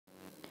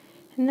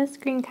In this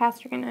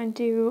screencast, we're going to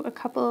do a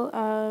couple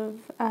of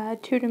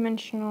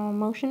two-dimensional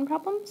motion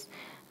problems,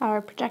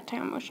 or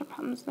projectile motion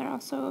problems, they're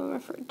also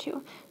referred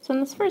to. So in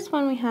this first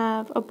one, we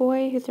have a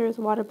boy who throws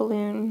a water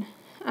balloon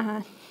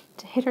to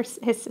hit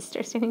his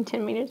sister standing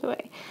 10 meters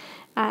away,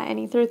 and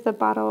he throws the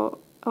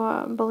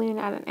balloon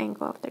at an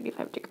angle of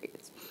 35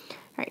 degrees.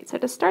 All right, so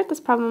to start this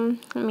problem,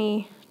 let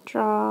me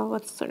draw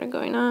what's sort of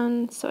going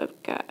on. So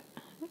I've got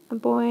a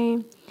boy,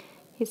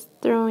 he's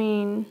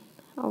throwing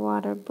a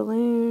water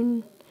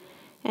balloon,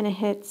 and it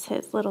hits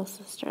his little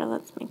sister.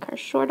 Let's make her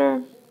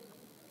shorter.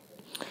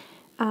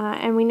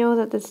 And we know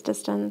that this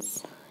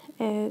distance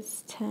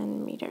is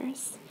 10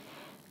 meters.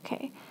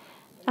 Okay,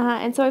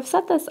 and so I've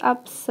set this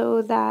up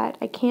so that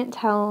I can't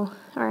tell,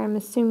 or I'm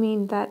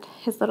assuming that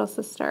his little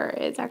sister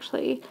is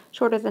actually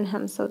shorter than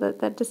him, so that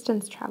the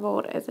distance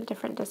traveled is a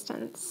different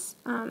distance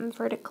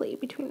vertically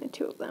between the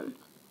two of them.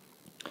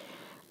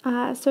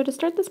 So to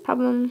start this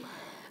problem,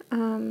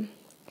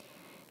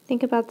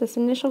 think about this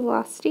initial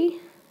velocity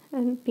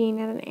and being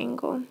at an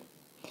angle.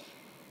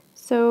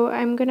 So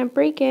I'm going to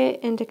break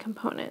it into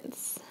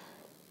components.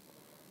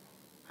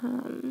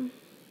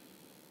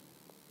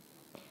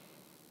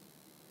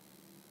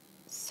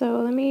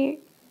 So let me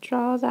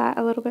draw that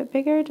a little bit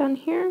bigger down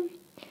here.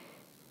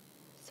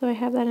 So I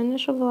have that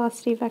initial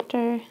velocity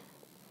vector.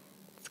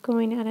 It's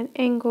going at an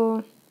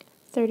angle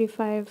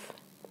 35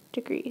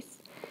 degrees.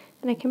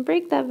 And I can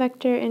break that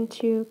vector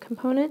into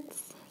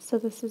components. So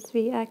this is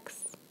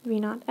Vx,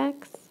 V0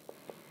 x,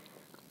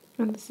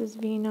 and this is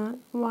V0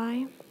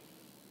 y.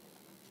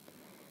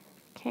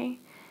 Okay.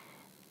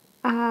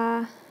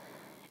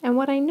 And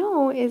what I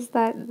know is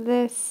that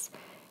this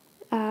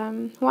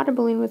water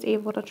balloon was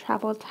able to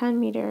travel 10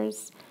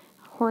 meters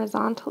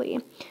horizontally.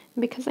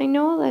 Because I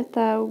know that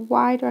the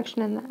y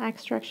direction and the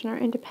x direction are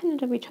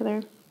independent of each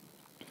other,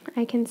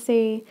 I can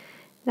say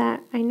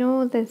that I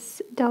know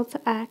this delta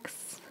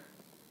x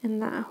in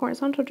the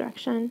horizontal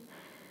direction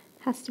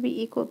has to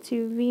be equal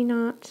to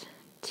V0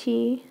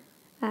 t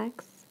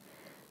x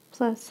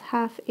plus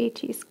half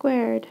at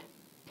squared.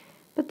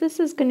 But this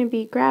is going to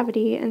be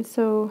gravity, and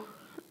so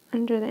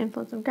under the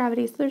influence of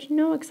gravity, so there's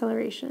no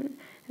acceleration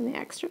in the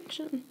x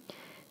direction.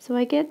 So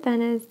what I get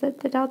then is that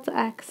the delta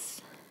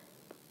x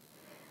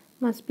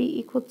must be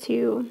equal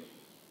to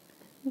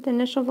the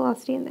initial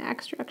velocity in the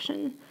x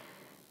direction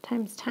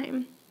times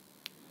time.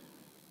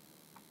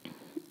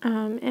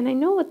 And I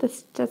know what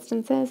this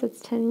distance is, it's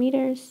 10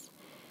 meters.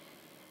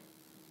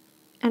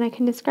 And I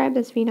can describe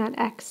this V0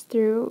 x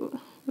through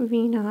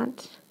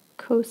V0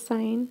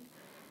 cosine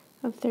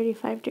of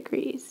 35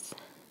 degrees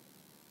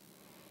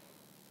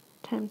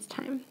times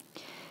time.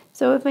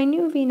 So if I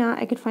knew V0,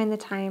 I could find the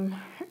time.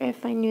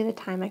 If I knew the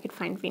time, I could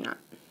find V0.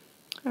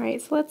 All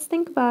right, so let's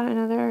think about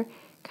another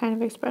kind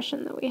of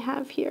expression that we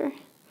have here.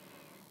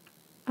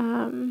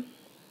 So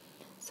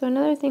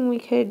another thing we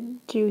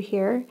could do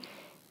here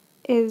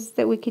is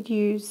that we could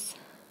use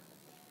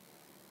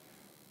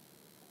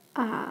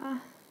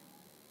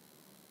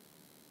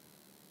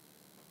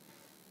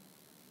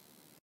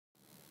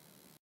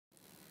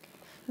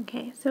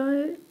okay,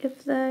 so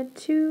if the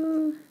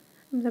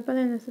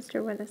brother and the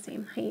sister were the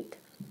same height,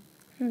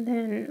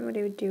 then what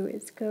I would do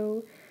is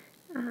go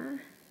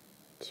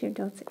to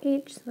delta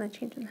h, so that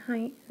change in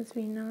height is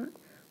V0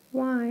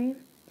 y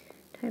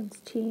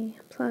times t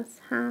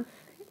plus half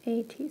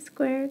at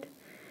squared.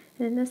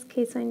 And in this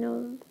case, I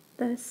know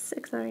this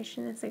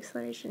acceleration is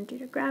acceleration due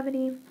to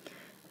gravity.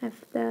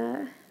 If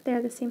they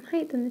are the same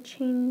height, then the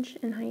change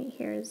in height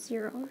here is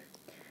 0.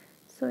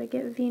 So I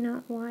get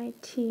V0 y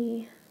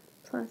t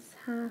plus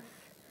half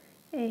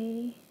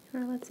a,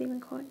 or let's even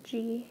call it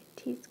g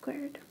t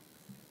squared.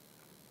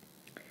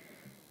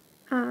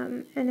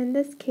 And in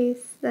this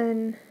case,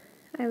 then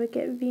I would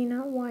get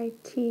V0 y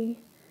t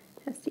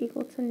has to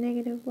equal to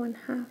negative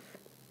 1/2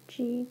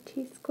 g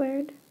t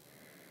squared.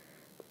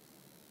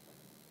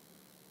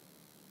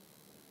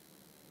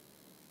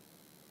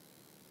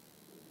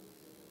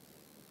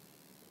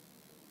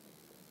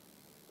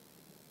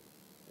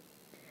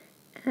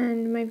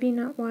 And my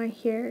V0 y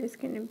here is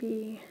going to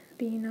be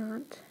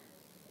V0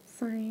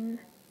 sine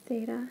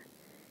theta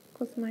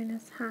equals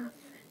minus half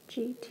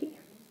gt.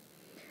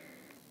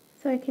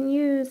 So I can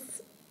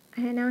use,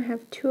 I now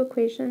have two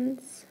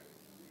equations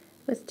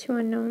with two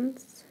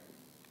unknowns.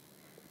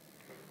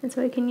 And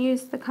so I can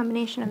use the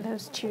combination of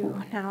those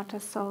two now to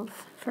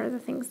solve for the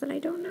things that I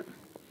don't know.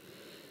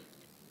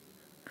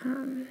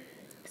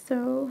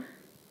 So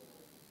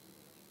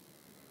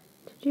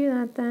to do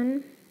that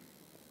then,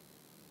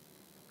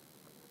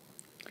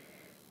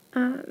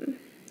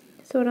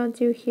 so what I'll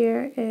do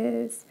here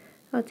is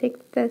I'll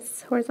take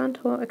this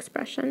horizontal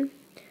expression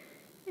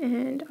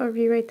and I'll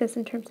rewrite this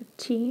in terms of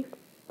t.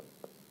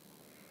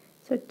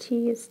 So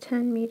t is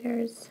 10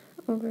 meters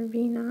over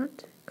V0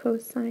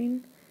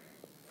 cosine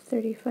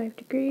 35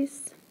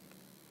 degrees.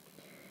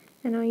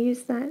 And I'll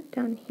use that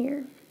down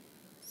here.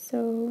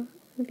 So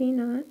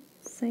V0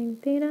 sine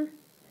theta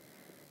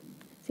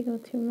is equal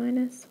to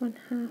minus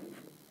 1/2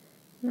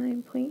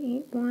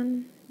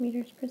 9.81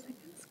 meters per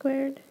second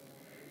squared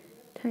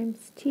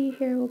times t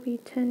here will be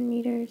 10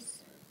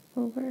 meters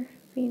over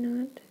v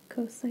naught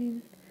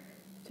cosine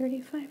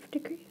 35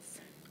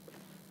 degrees.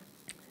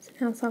 So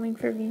now solving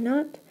for v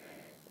naught,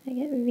 I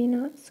get v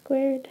naught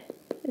squared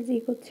is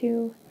equal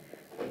to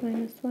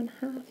minus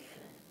 1/2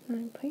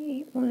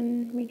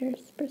 9.81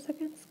 meters per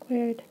second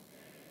squared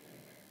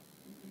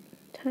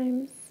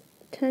times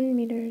 10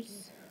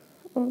 meters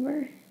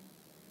over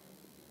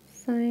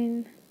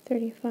sine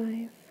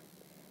 35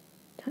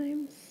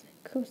 times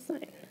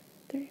cosine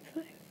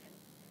 35.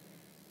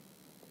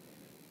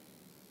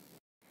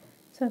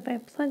 So if I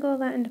plug all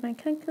that into my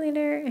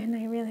calculator and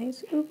I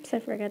realize, oops, I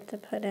forgot to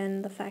put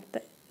in the fact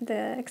that the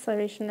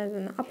acceleration is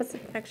in the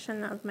opposite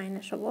direction of my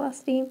initial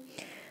velocity,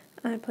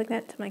 I plug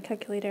that to my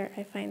calculator,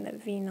 I find that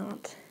v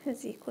naught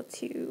is equal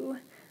to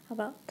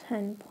about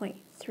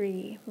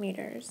 10.3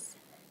 meters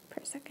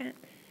per second.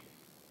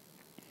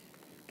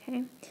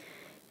 Okay,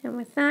 and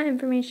with that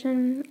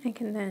information, I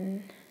can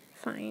then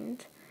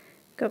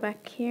go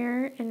back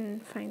here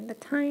and find the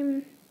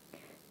time.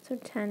 So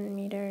 10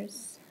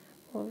 meters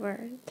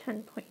over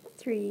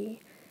 10.3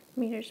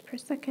 meters per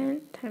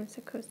second times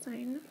the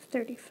cosine of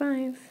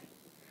 35.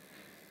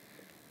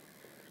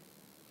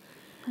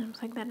 And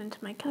plug that into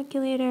my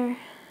calculator.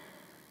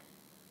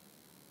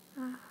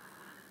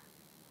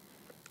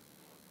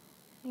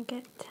 I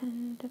get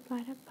 10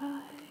 divided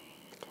by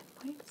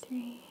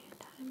 10.3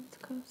 times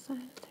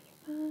cosine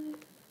 35.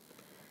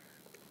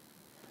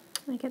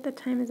 I get the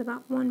time is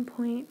about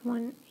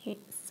 1.18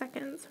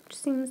 seconds, which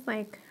seems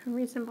like a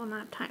reasonable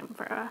amount of time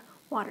for a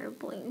water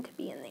balloon to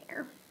be in the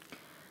air.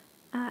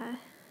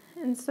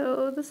 And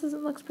so this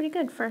looks pretty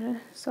good for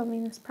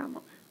solving this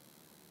problem.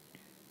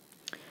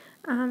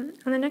 On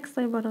the next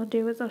slide, what I'll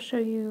do is I'll show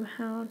you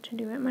how to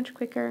do it much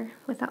quicker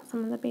without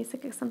some of the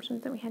basic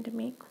assumptions that we had to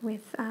make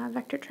with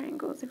vector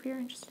triangles, if you're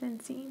interested in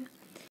seeing.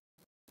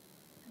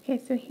 Okay,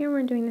 so here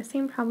we're doing the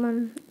same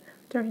problem,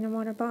 throwing a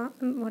water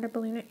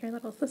balloon at your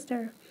little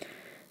sister,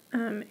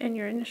 and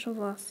your initial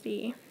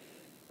velocity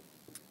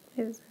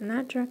is in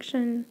that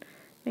direction,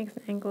 makes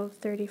an angle of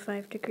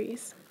 35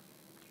 degrees.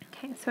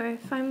 Okay, so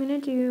if I'm going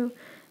to do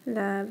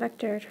the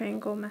vector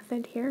triangle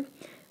method here,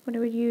 what I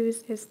would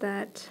use is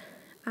that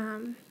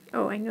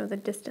I know the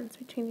distance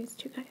between these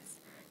two guys.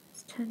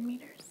 It's 10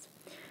 meters.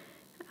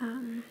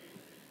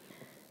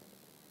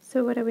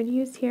 So what I would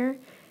use here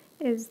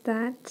is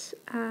that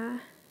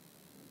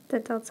the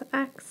delta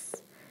x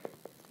is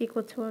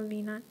equal to a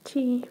v naught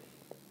t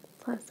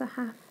plus a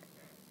half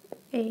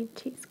a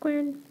t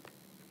squared.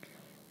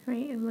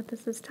 Right, and what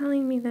this is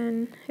telling me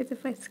then is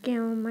if I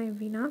scale my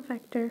v naught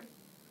vector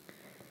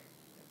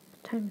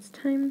times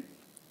time,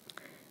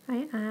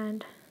 I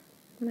add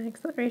my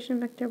acceleration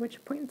vector,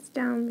 which points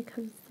down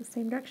because it's the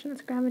same direction as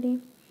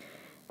gravity,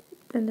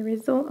 then the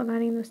result of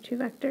adding those two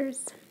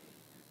vectors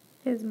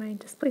is my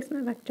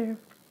displacement vector,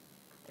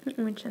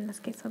 which in this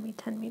case will be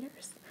 10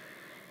 meters.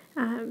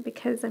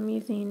 Because I'm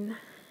using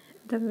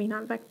the v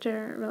naught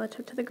vector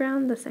relative to the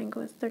ground, this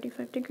angle is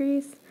 35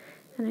 degrees,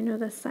 and I know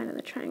this side of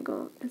the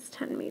triangle is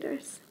 10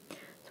 meters.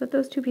 So with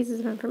those two pieces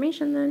of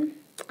information then,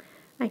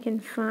 I can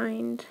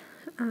find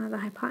the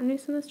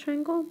hypotenuse of this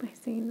triangle by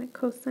saying that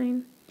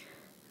cosine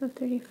of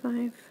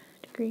 35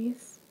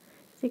 degrees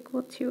is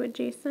equal to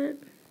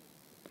adjacent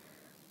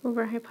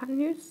over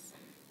hypotenuse.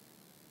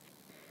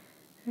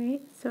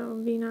 Right, so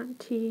v naught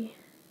t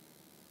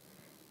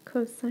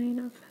cosine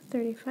of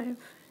 35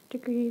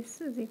 degrees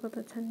is equal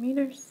to 10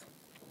 meters.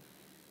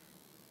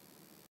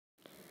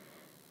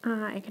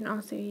 I can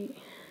also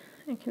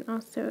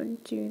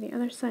do the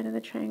other side of the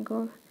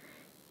triangle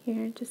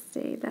here, just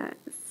say that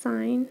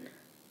sine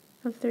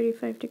of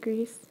 35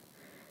 degrees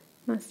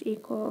must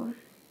equal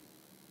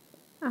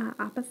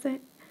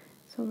opposite,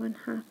 so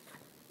 1/2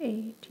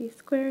 a t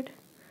squared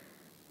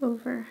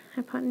over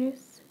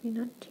hypotenuse v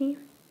naught t.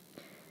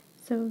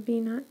 So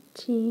v naught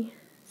t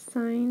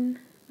sine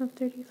of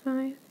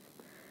 35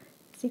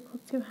 is equal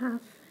to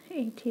 1/2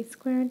 a t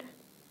squared.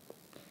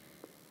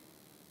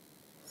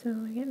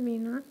 So I get v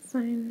naught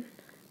sine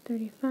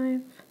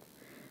 35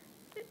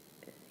 is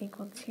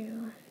equal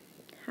to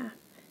 1/2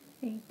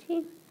 a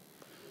t.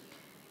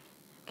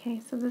 Okay,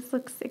 so this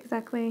looks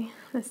exactly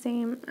the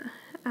same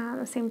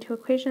two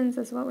equations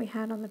as what we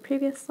had on the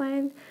previous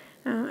slide,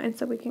 and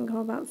so we can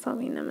go about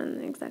solving them in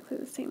exactly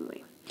the same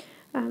way.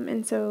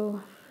 And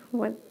so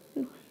what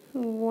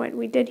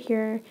we did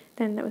here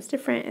then that was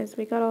different is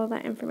we got all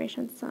that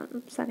information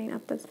setting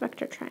up this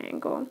vector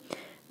triangle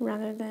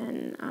rather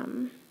than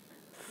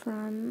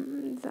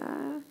from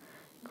the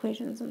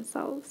equations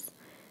themselves,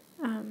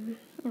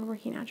 or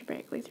working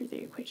algebraically through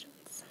the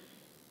equations.